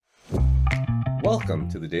Welcome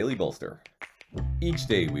to the Daily Bolster. Each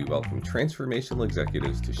day we welcome transformational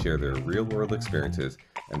executives to share their real-world experiences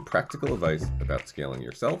and practical advice about scaling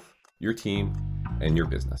yourself, your team, and your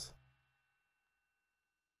business.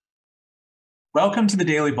 Welcome to the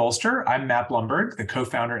Daily Bolster. I'm Matt Blumberg, the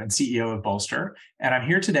co-founder and CEO of Bolster, and I'm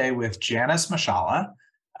here today with Janis Machala.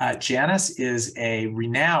 Janis is a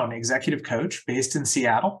renowned executive coach based in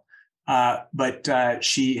Seattle, but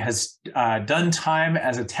she has done time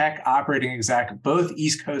as a tech operating exec, both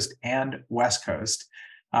East Coast and West Coast,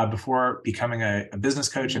 before becoming a business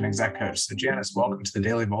coach and exec coach. So Janis, welcome to the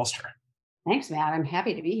Daily Bolster. Thanks, Matt. I'm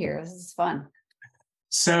happy to be here. This is fun.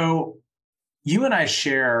 So you and I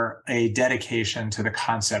share a dedication to the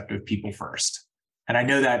concept of people first. And I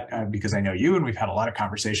know that because I know you, and we've had a lot of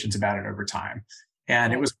conversations about it over time.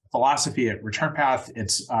 And it was philosophy at Return Path.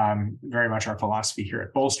 It's very much our philosophy here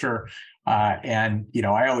at Bolster. And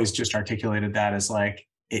I always just articulated that as like,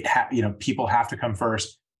 people have to come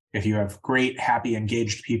first. If you have great, happy,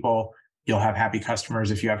 engaged people, you'll have happy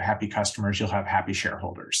customers. If you have happy customers, you'll have happy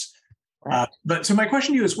shareholders. Right. But so my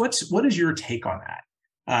question to you is, what is your take on that?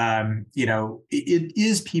 It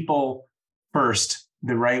is people first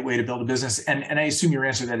the right way to build a business? And I assume your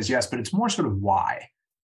answer to that is yes, but it's more sort of why.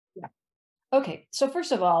 Yeah. Okay. So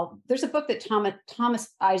first of all, there's a book that Thomas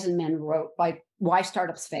Eisenman wrote by Why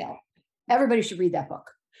Startups Fail. Everybody should read that book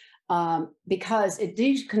because it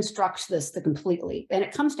deconstructs this completely. And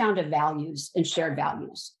it comes down to values and shared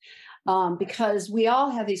values because we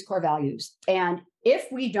all have these core values. And if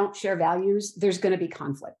we don't share values, there's going to be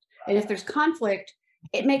conflict. And if there's conflict,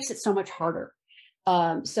 it makes it so much harder.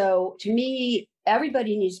 So to me,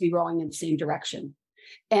 everybody needs to be rowing in the same direction.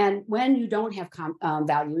 And when you don't have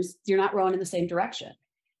values, you're not rowing in the same direction.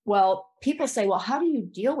 Well, people say, well, how do you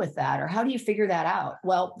deal with that? Or how do you figure that out?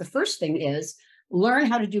 Well, the first thing is learn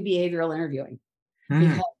how to do behavioral interviewing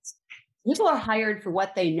because people are hired for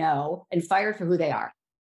what they know and fired for who they are.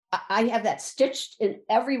 I have that stitched in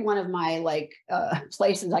every one of my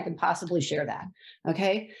places I can possibly share that.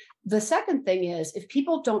 Okay. The second thing is if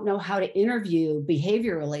people don't know how to interview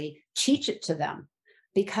behaviorally, teach it to them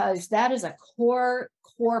because that is a core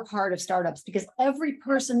part of startups because every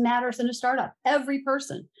person matters in a startup, every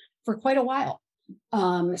person for quite a while.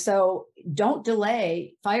 So don't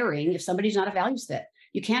delay firing if somebody's not a values fit.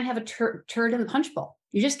 You can't have a turd in the punch bowl.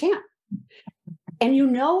 You just can't. And you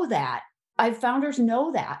know that. Founders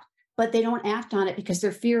know that, but they don't act on it because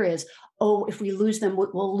their fear is, oh, if we lose them,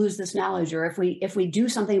 we'll lose this knowledge. Or if we do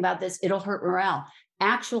something about this, it'll hurt morale.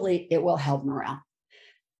 Actually, it will help morale.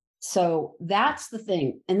 So that's the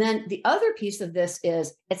thing. And then the other piece of this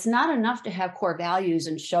is it's not enough to have core values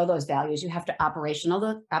and show those values. You have to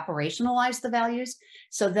operationalize the values.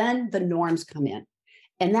 So then the norms come in.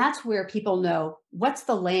 And that's where people know what's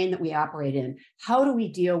the lane that we operate in? How do we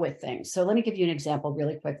deal with things? So let me give you an example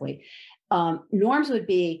really quickly. Norms would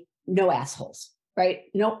be no assholes, right?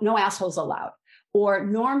 No assholes allowed. Or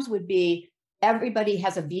norms would be everybody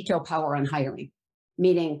has a veto power on hiring,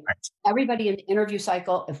 meaning everybody in the interview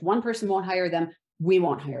cycle, if one person won't hire them, we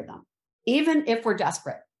won't hire them, even if we're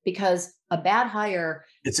desperate, because a bad hire.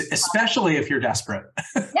 It's especially if you're desperate.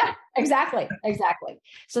 Yeah, exactly.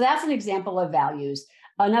 So that's an example of values.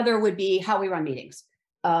 Another would be how we run meetings.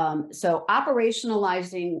 So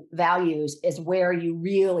operationalizing values is where you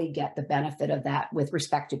really get the benefit of that with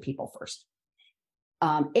respect to people first.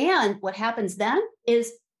 And what happens then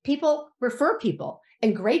is people refer people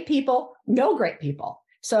and great people know great people.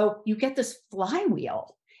 So you get this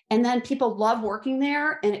flywheel and then people love working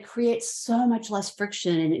there and it creates so much less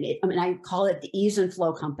friction. And I call it the ease and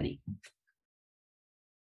flow company.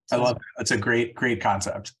 I love it. That's a great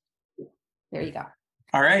concept. There you go.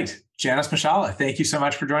 All right. Janis Machala, thank you so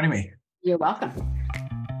much for joining me. You're welcome.